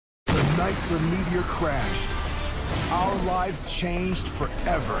night the meteor crashed, our lives changed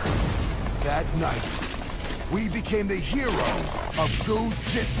forever. That night, we became the heroes of Goo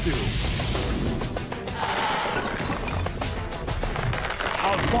Jit Zu.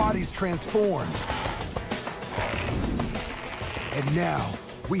 Our bodies transformed. And now,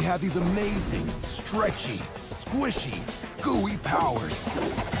 we have these amazing, stretchy, squishy, gooey powers.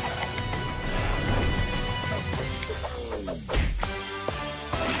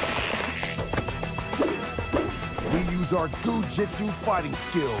 We use our Goo Jit Zu fighting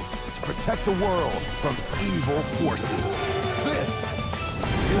skills to protect the world from evil forces. This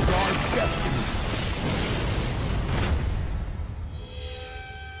is our destiny.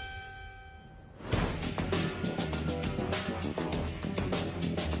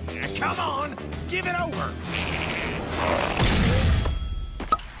 Come on, give it over!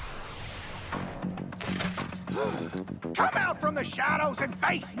 Come out from the shadows and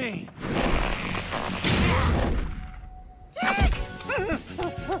face me!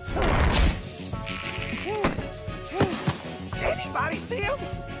 Anybody see him?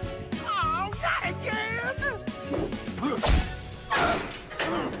 Oh, not again!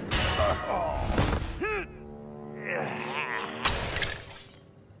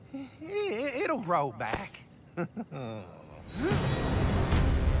 It'll grow back.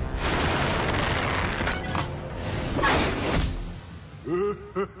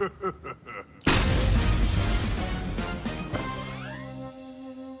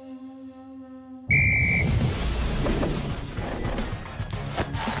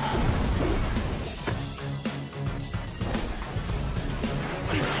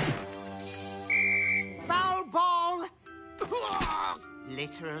 Foul ball!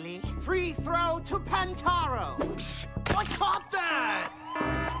 Literally. Free throw to Pantaro. I caught that!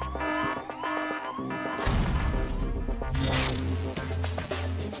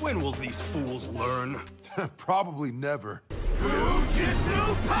 When will these fools learn? Probably never. Goo Jit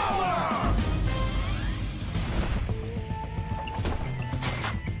Zu power!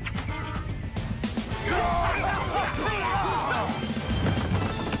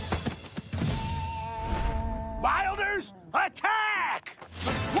 Wilders, attack!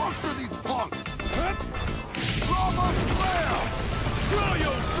 Puncture these punks! Lava Slam!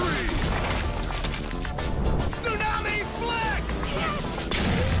 Cryo freeze! Tsunami flex!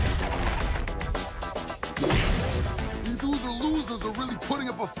 These losers are really putting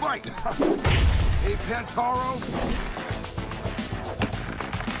up a fight. Hey, Pantaro?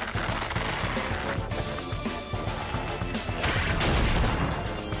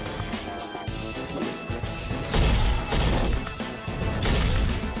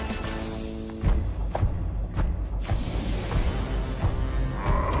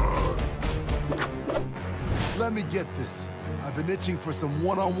 Let me get this. I've been itching for some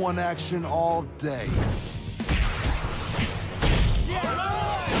one-on-one action all day.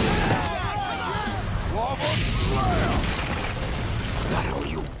 Lava Slam! That all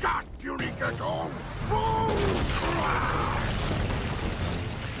you got, puny gecko? Boom! Crash!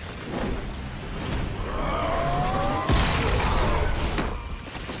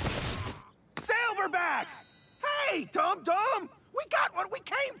 Silverback! Hey, dum-dum! We got what we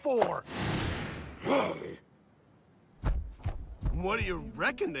came for! What do you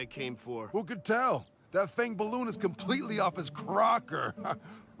reckon they came for? Who could tell? That Fang balloon is completely off his crocker.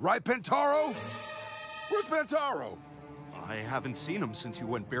 Right, Pantaro? Where's Pantaro? I haven't seen him since you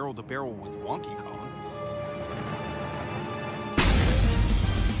went barrel to barrel with Wonky Kong.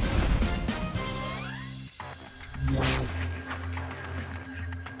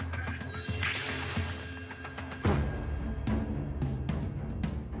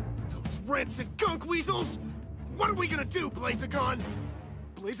 Those rancid gunk weasels! What are we gonna do, Blazagon?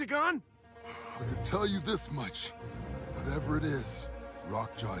 Blazagon? I can tell you this much. Whatever it is,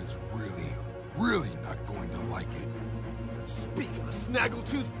 Rockjaw is really not going to like it. Speak of the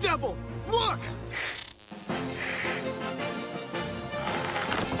snaggletooth devil! Look!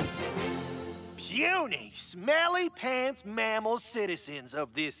 Puny, smelly pants mammal citizens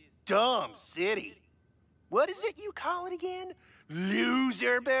of this dumb city. What is it you call it again?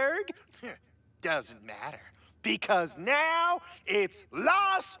 Loserberg? Doesn't matter, because now it's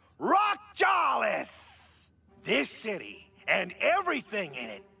Los Rockjawless. This city and everything in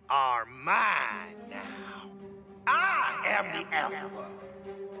it are mine now. I am the Alpha.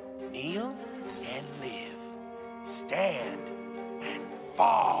 Kneel and live. Stand and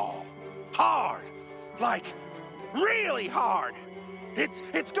fall. Hard. Like, really hard.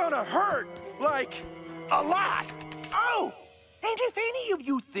 It's gonna hurt, like, a lot. Oh! And if any of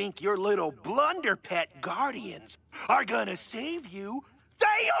you think your little blunder pet guardians are gonna save you,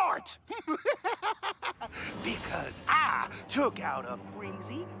 they aren't! short. Because I took out a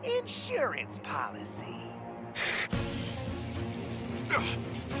freezy insurance policy.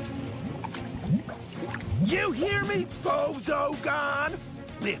 You hear me, bozo gone?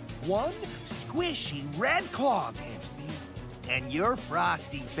 Lift one squishy red claw against me, and your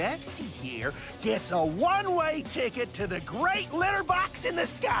frosty bestie here gets a one-way ticket to the great litter box in the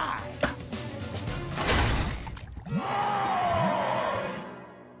sky.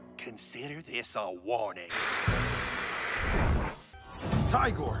 Consider this a warning.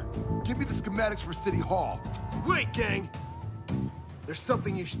 Tigor, give me the schematics for City Hall. Wait, gang! There's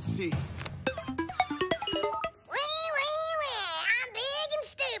something you should see. I'm big and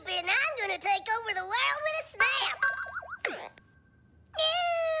stupid, and I'm gonna take over the world with a snap.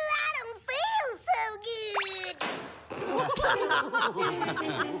 I don't feel so good.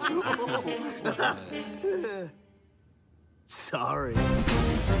 Sorry.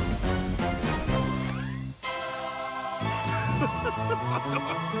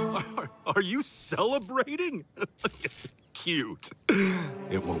 Are you celebrating? Cute.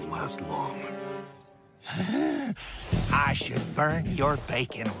 It won't last long. I should burn your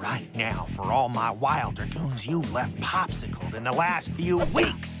bacon right now for all my Wilder goons you've left popsicled in the last few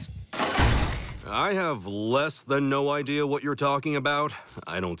weeks. I have less than no idea what you're talking about.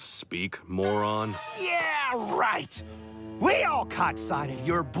 I don't speak, moron. Yeah, right. We all caught sight of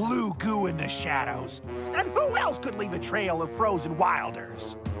your blue goo in the shadows. And who else could leave a trail of frozen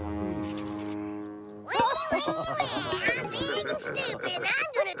Wilders? I'm big and stupid, and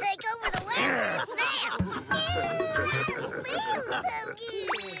I'm gonna take over the world with a snap. I don't feel so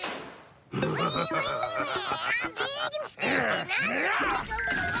good. I'm big and stupid, and I'm gonna take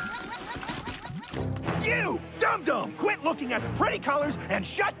over the... You, dum-dum, quit looking at the pretty colors and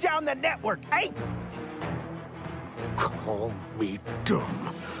shut down the network, ape! Call me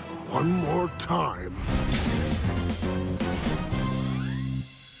dumb one more time.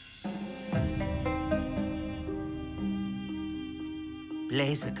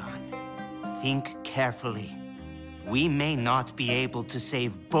 Blazagon, think carefully. We may not be able to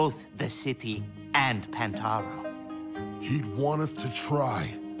save both the city and Pantaro. He'd want us to try.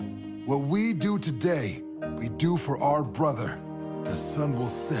 What we do today, we do for our brother. The sun will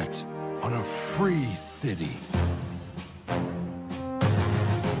set on a free city.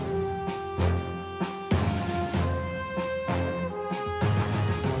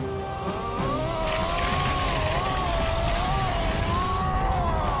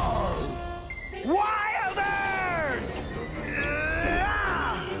 Wilders!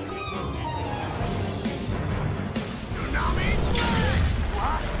 Tsunami flash!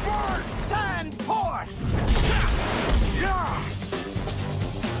 Flash burst! Sand force!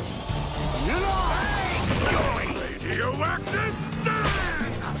 Radioactive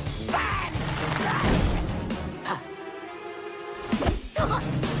stand! Sand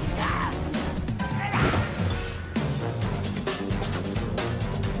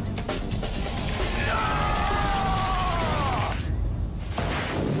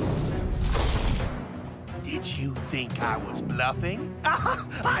Did you think I was bluffing?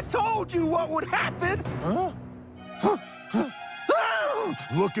 I told you what would happen!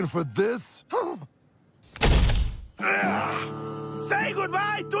 Looking for this? Say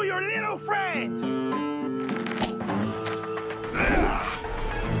goodbye to your little friend!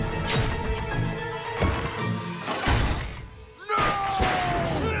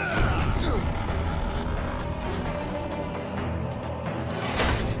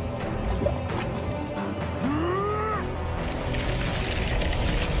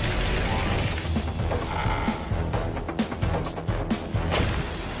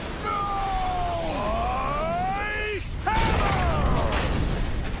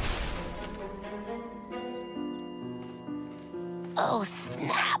 Oh,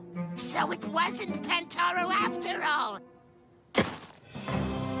 snap! So it wasn't Pantaro after all!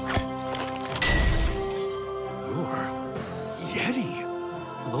 You're... Yeti.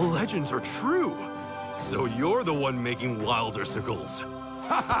 The legends are true. So you're the one making Wildersicles.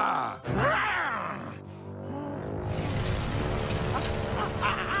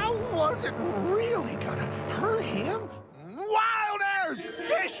 I wasn't really gonna hurt him. Wilders!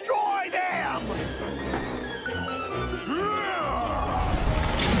 Destroy them!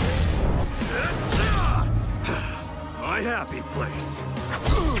 My happy place.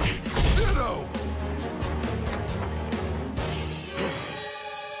 Ditto!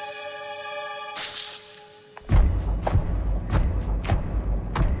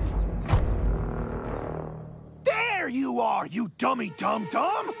 There you are, you dummy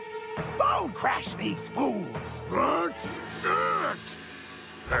dum-dum! Bone crash these fools! That's it!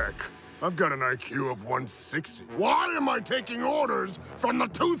 heck? I've got an IQ of 160. Why am I taking orders from the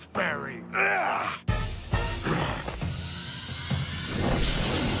Tooth Fairy? Ugh!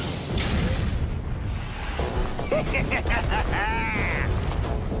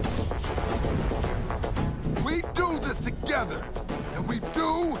 We do this together, and we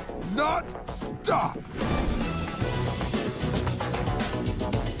do not stop!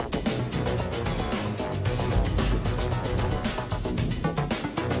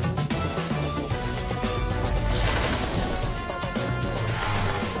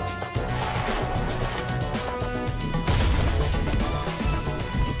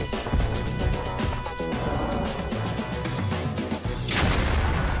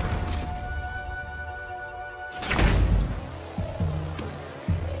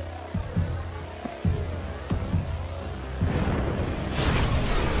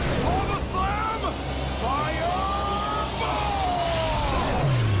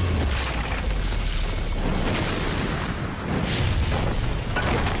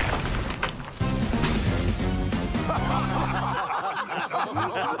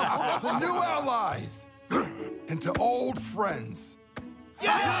 To new allies! And to old friends.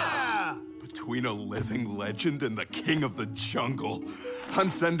 Yeah! Between a living legend and the king of the jungle, I'm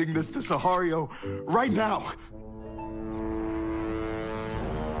sending this to Sahario right now.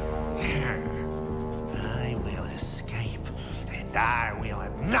 I will escape, and I will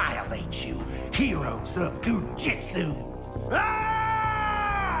annihilate you, heroes of Goo Jit Zu. Ah!